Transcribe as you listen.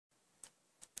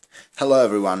Hello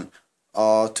everyone.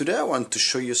 Today I want to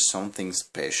show you something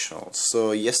special.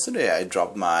 So yesterday I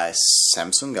dropped my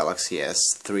Samsung Galaxy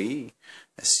S3.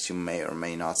 As you may or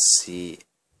may not see,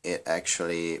 it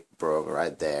actually broke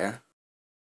right there.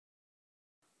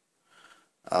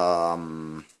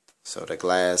 So the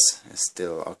glass is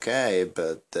still okay,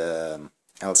 but the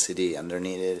LCD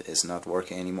underneath it is not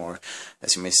working anymore.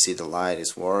 As you may see, the light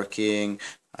is working.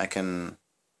 I can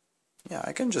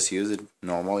just use it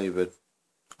normally, but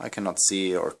I cannot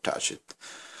see or touch it.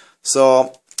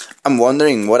 So I'm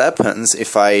wondering what happens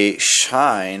if I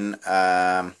shine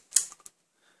a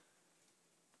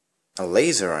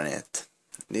laser on it.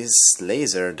 This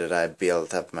laser that I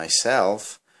built up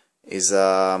myself is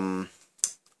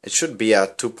it should be a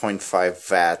 2.5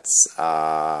 watts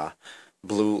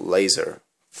blue laser,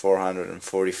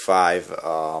 445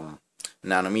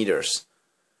 nanometers.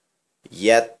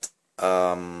 Yet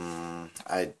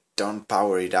I don't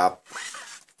power it up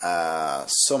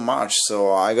so much,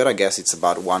 so I gotta guess it's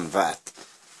about 1 watt.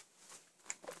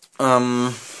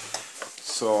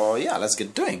 So yeah, let's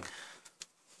get doing.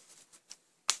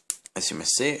 As you may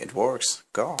see, it works.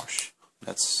 Gosh,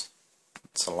 that's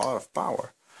a lot of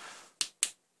power.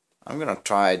 I'm gonna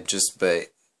try it just by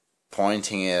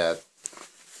pointing it at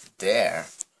there,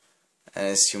 and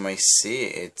as you may see,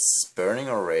 it's burning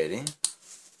already.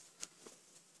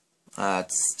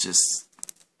 That's just.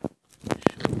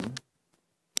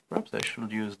 Perhaps I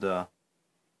should use the...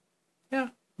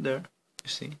 Yeah, there. You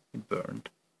see, it burned.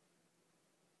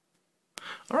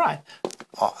 Alright.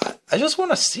 I just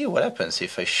want to see what happens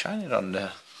if I shine it on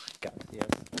the...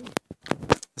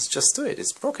 Let's just do it.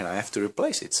 It's broken. I have to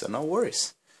replace it, so no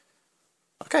worries.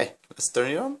 Okay, let's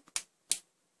turn it on.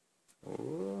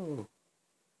 Ooh.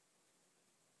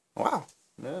 Wow,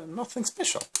 nothing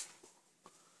special.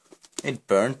 It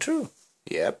burned through.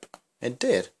 Yep, it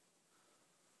did.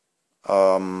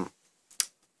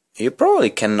 You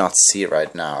probably cannot see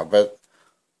right now, but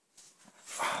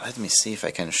let me see if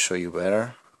I can show you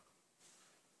better.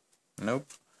 Nope,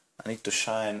 I need to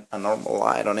shine a normal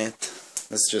light on it.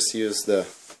 Let's just use the...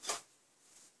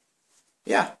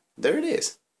 Yeah, there it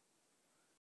is.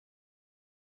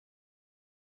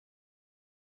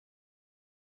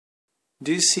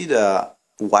 Do you see the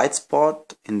white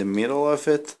spot in the middle of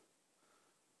it?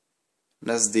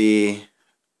 That's the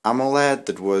AMOLED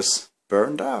that was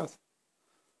burned out.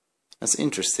 That's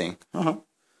interesting.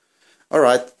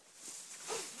 Alright.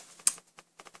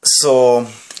 So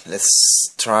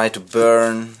let's try to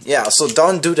burn. Yeah, so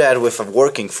don't do that with a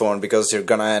working phone, because you're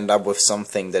gonna end up with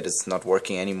something that is not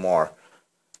working anymore.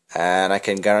 And I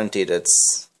can guarantee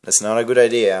that's not a good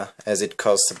idea, as it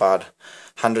costs about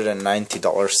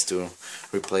 $190 to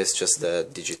replace just the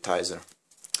digitizer.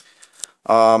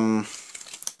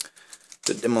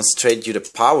 To demonstrate you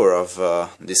the power of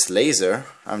this laser,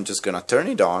 I'm just gonna turn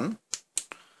it on,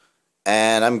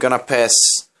 and I'm gonna pass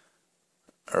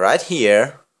right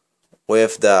here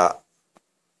with the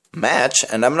match,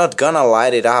 and I'm not gonna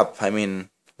light it up. I mean,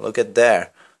 look at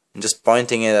there. I'm just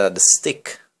pointing it at the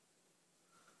stick,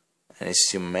 and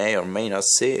as you may or may not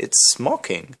see, it's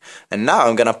smoking. And now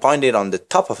I'm gonna point it on the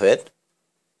top of it,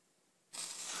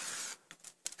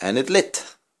 and it lit.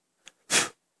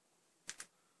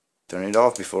 Turn it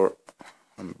off before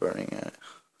I'm burning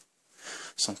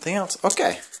something else.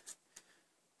 Okay.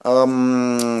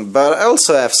 But I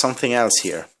also have something else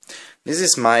here. This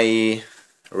is my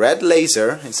red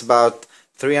laser. It's about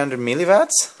 300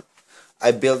 milliwatts.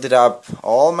 I built it up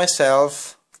all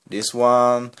myself. This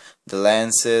one, the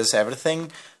lenses, everything,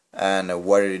 and I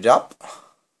wired it up.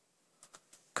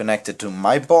 Connected to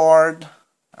my board.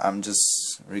 I'm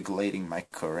just regulating my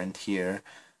current here,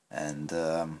 and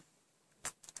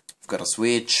got a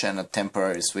switch and a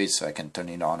temporary switch, so I can turn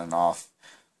it on and off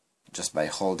just by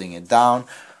holding it down.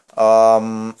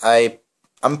 I'm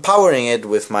powering it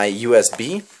with my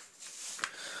USB.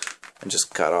 I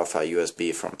just cut off a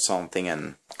USB from something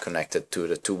and connect it to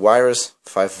the two wires,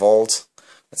 5 volts.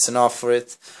 That's enough for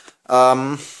it.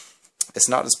 It's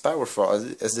not as powerful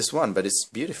as this one, but it's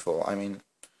beautiful. I mean,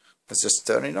 let's just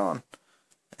turn it on,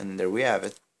 and there we have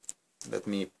it. Let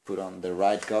me put on the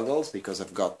right goggles, because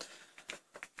I've got...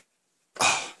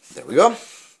 There we go.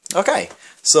 Okay,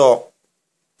 so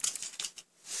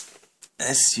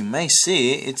as you may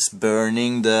see, it's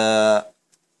burning the...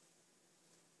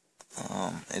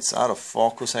 it's out of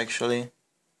focus actually.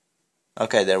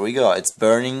 Okay, there we go. It's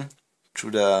burning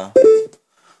through the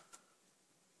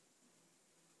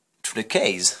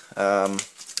case. I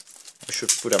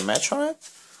should put a match on it,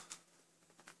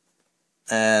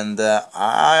 and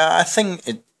I think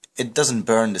it doesn't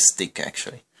burn the stick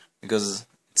actually, because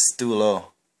it's too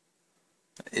low.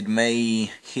 it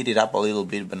may heat it up a little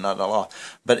bit, but not a lot.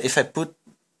 But if I put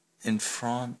in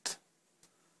front,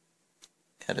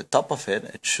 at the top of it,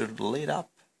 it should lit up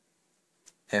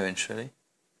eventually.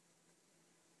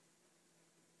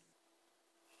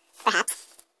 Perhaps.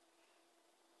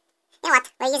 You know what?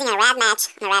 We're using a red match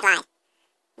on a red light.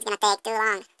 It's gonna take too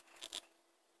long.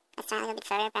 Let's try a little bit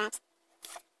further, perhaps.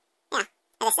 Yeah, as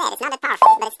I said, it's not that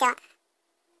powerful, but it's still...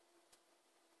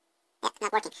 yeah,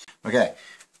 not working. Okay,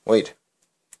 wait.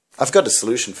 I've got a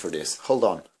solution for this. Hold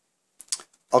on.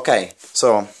 Okay,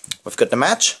 so we've got the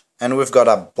match and we've got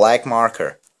a black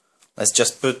marker. Let's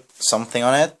just put something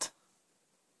on it.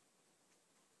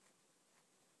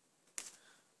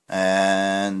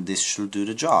 And this should do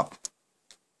the job.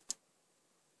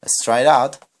 Let's try it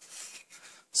out.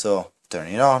 So, turn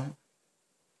it on.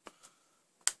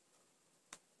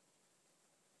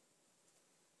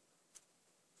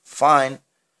 Fine.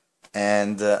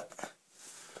 And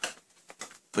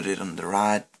put it on the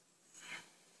right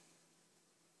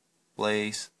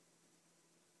place.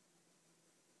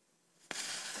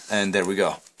 And there we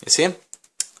go. You see?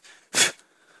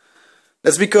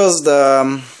 That's because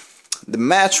the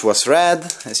match was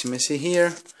red, as you may see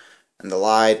here, and the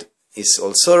light is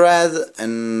also red,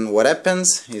 and what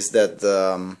happens is that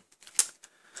the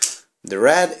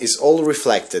red is all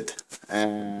reflected,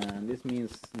 and this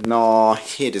means no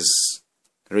heat is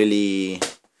really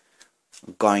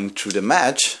going through the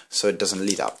match, so it doesn't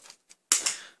lit up.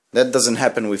 That doesn't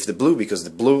happen with the blue, because the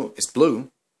blue is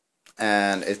blue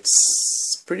and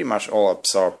it's pretty much all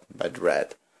absorbed by the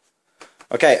red.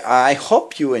 Okay, I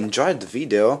hope you enjoyed the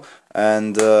video,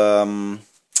 and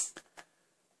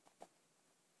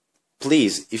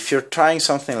please, if you're trying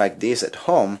something like this at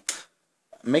home,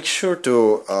 make sure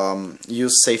to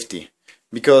use safety,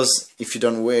 because if you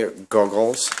don't wear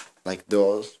goggles like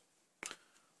those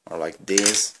or like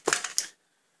this,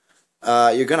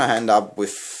 you're gonna end up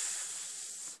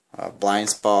with blind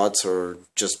spots or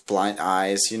just blind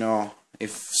eyes. You know,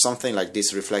 if something like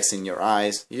this reflects in your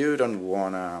eyes, you don't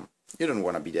wanna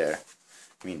be there.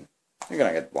 I mean, you're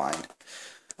gonna get blind.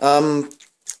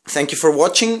 Thank you for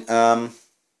watching.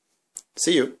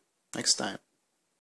 See you next time.